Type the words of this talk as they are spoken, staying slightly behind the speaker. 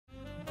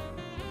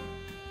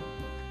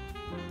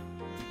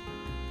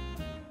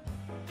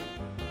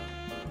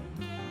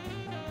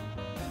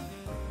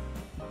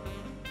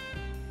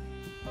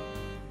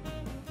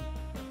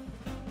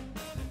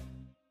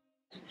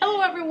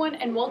everyone,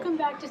 and welcome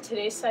back to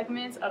today's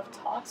segment of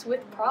Talks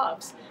with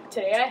Profs.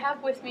 Today I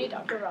have with me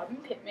Dr. Robyn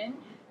Pitman,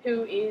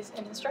 who is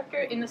an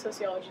instructor in the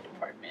sociology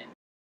department.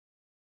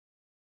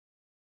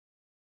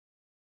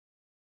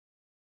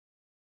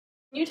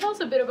 Can you tell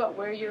us a bit about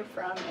where you're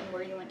from and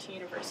where you went to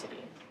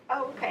university?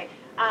 Oh, okay.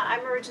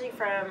 I'm originally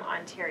from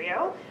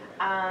Ontario,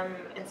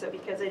 and so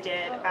because I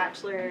did a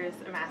bachelor's,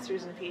 a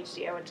master's, and a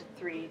PhD, I went to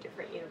 3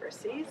 different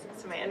universities.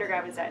 So my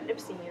undergrad was at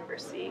Nipissing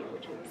University,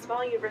 which was a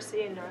small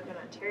university in Northern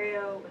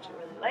Ontario, which I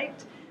really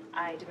liked.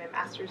 I did my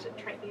master's at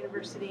Trenton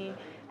University,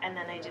 and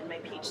then I did my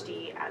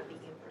PhD at the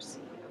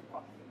University of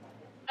Guelph.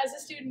 As a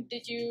student,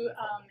 did you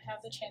have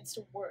the chance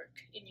to work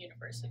in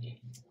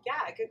university?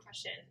 Yeah, good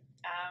question.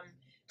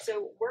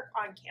 So work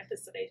on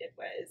campus that I did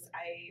was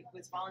I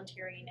was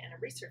volunteering in a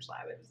research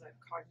lab. It was a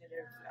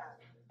cognitive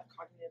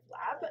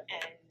lab,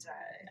 and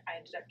I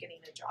ended up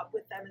getting a job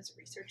with them as a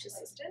research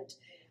assistant.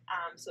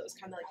 So it was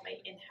kind of like my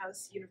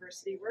in-house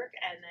university work.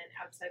 And then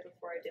outside,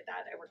 before I did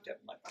that, I worked at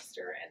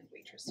Blockbuster and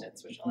waitressed at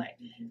Swiss Chalet.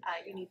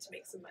 You need to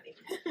make some money.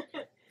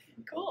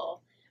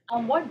 Cool.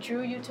 What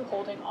drew you to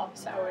holding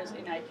office hours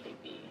in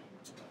IKB?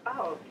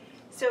 Oh,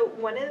 so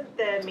one of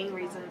the main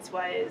reasons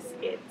was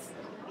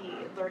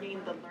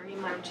the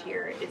learning lounge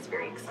here is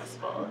very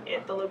accessible.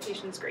 The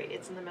location's great.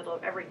 It's in the middle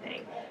of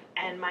everything.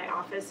 And my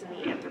office in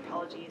the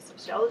anthropology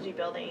sociology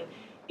building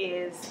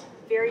is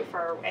very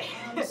far away.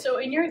 So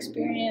in your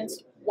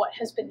experience, what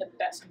has been the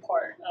best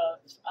part of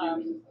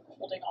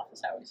holding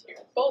office hours here,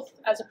 both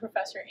as a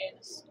professor and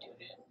a student?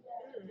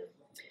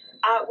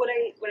 What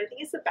I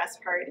think is the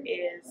best part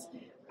is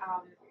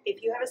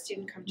if you have a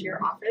student come to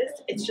your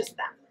office, it's just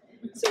them.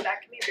 So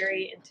that can be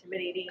very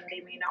intimidating. They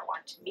may not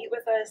want to meet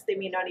with us. They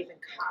may not even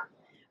come.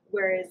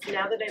 Whereas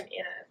now that I'm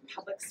in a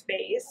public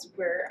space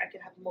where I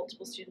can have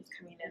multiple students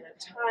coming in at a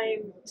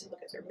time to look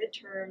at their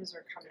midterms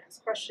or come and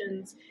ask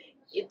questions,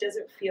 it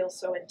doesn't feel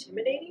so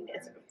intimidating.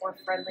 It's a bit more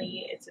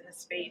friendly. It's in a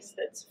space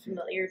that's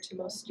familiar to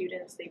most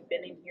students. They've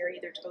been in here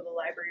either to go to the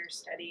library or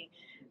study.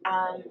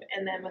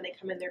 And then when they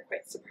come in, they're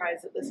quite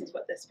surprised that this is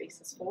what this space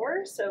is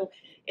for. So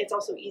it's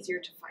also easier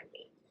to find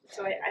me.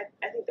 So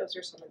I think those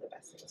are some of the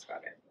best things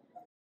about it.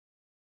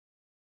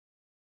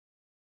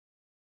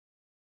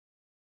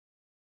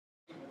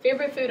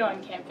 Favorite food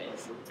on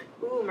campus?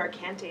 Ooh,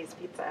 Mercante's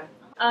pizza.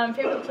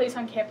 Favorite place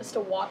on campus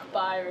to walk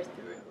by or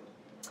through?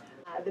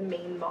 The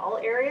main mall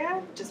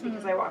area, just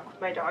because I walk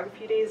with my dog a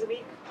few days a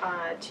week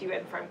to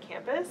and from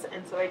campus,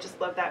 and so I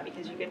just love that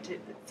because you get to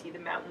see the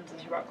mountains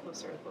as you walk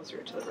closer and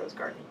closer to the Rose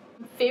Garden.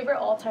 Favorite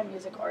all-time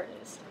music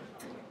artist?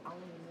 Oh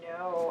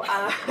no,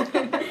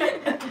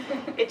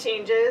 it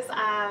changes.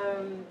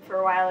 For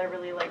a while I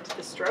really liked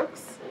The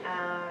Strokes.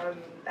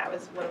 That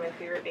was one of my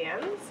favorite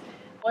bands.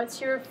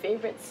 What's your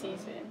favorite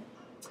season?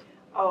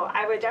 Oh,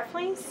 I would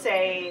definitely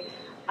say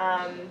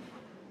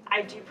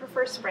I do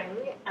prefer spring,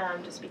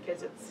 just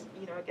because it's,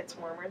 it gets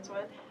warmer and so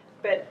on.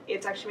 But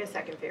it's actually my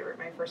second favorite.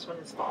 My first one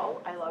is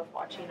fall. I love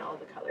watching all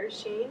the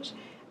colors change,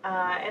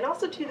 and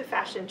also too the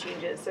fashion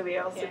changes. So we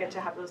also get to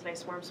have those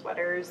nice warm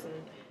sweaters, and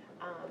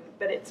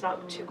but it's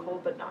not too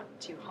cold, but not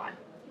too hot.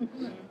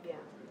 Mm-hmm.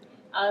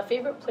 Yeah.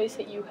 Favorite place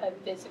that you have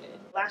visited?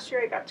 Last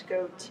year I got to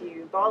go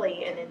to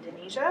Bali in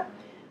Indonesia.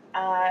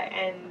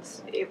 And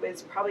it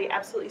was probably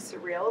absolutely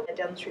surreal.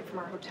 Down the street from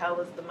our hotel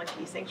was the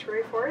monkey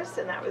sanctuary forest,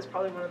 and that was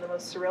probably one of the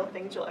most surreal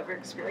things you'll ever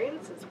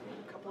experience. Is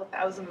a couple of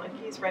thousand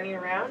monkeys running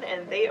around,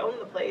 and they own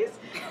the place,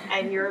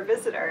 and you're a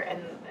visitor,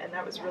 and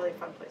that was a really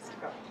fun place to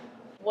go.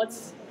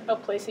 What's a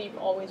place that you've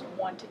always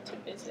wanted to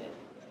visit?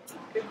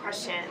 Good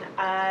question.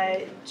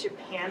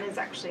 Japan is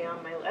actually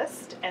on my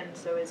list, and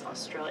so is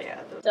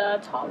Australia. The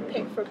top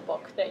pick for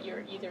book that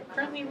you're either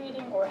currently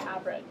reading or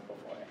have read before?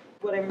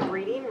 What I'm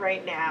reading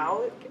right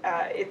now,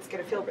 it's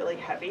going to feel really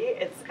heavy.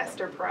 It's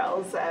Esther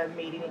Perel's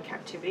Mating in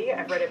Captivity.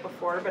 I've read it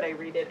before, but I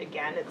read it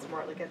again. It's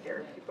more like a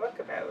therapy book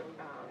about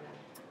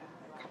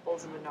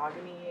couples and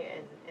monogamy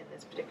in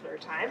this particular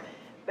time.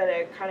 But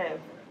a kind of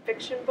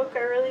fiction book I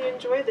really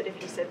enjoy that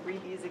if you said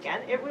read these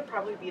again, it would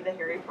probably be the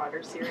Harry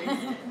Potter series.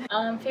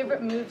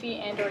 Favorite movie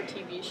and or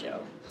TV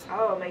show?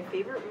 Oh, my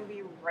favorite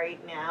movie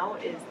right now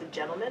is The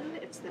Gentleman.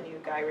 It's the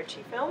new Guy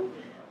Ritchie film.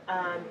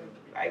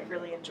 I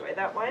really enjoy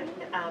that one.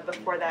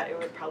 Before that, it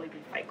would probably be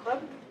Fight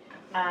Club.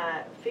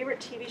 Favorite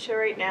TV show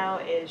right now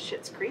is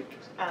Schitt's Creek.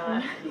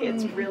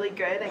 It's really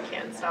good. I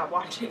can't stop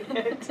watching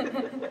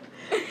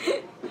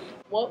it.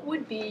 What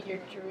would be your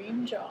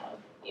dream job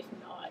if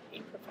not a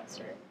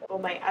professor? Well,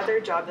 my other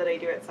job that I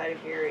do outside of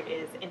here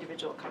is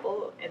individual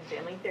couple and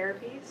family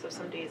therapy. So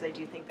some days I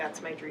do think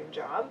that's my dream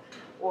job,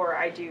 or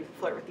I do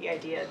flirt with the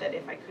idea that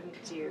if I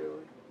couldn't do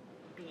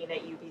being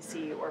at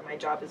UBC or my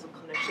job as a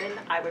clinician,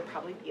 I would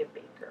probably be a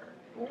baker.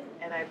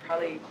 And I'd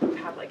probably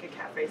have like a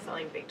cafe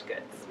selling baked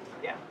goods.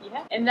 Yeah.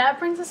 And that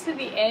brings us to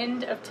the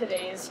end of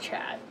today's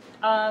chat.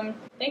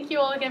 Thank you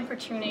all again for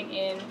tuning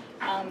in.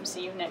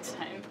 See you next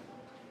time.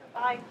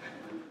 Bye.